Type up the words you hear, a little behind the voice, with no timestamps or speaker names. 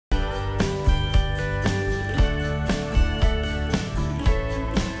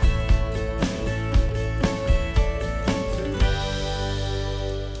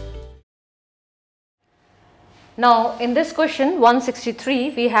Now in this question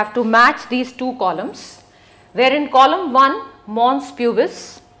 163 we have to match these two columns, where in column 1 Mons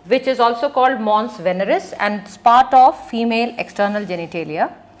Pubis, which is also called Mons Veneris and is part of female external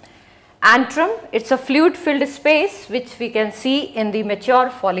genitalia. Antrum, it is a fluid filled space which we can see in the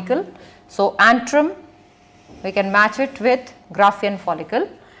mature follicle. So antrum, we can match it with Graafian follicle.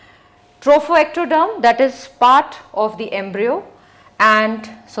 Trophectoderm, that is part of the embryo, and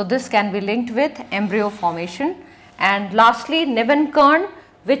so this can be linked with embryo formation. And lastly Nebenkern,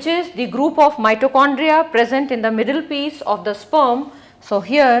 which is the group of mitochondria present in the middle piece of the sperm. So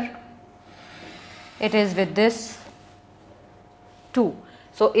here it is with this 2.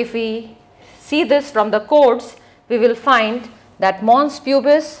 So if we see this from the codes, we will find that Mons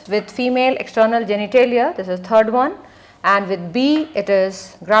Pubis with female external genitalia, this is third one, and with B it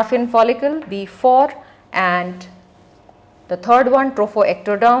is Graafian follicle B4, and the third one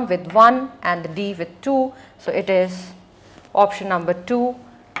Trophectoderm with 1 and D with 2. So it is option number 2,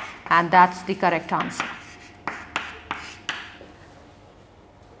 and that is the correct answer.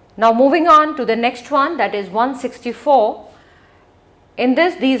 Now moving on to the next one, that is 164. In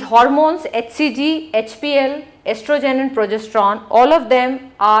this, these hormones HCG, HPL, estrogen and progesterone, all of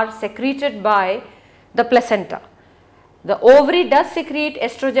them are secreted by the placenta. The ovary does secrete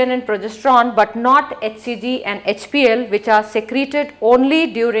estrogen and progesterone, but not HCG and HPL, which are secreted only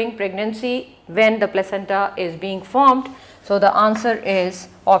during pregnancy when the placenta is being formed. So the answer is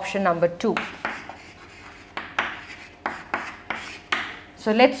option number 2.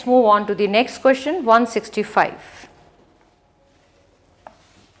 So let's move on to the next question, 165.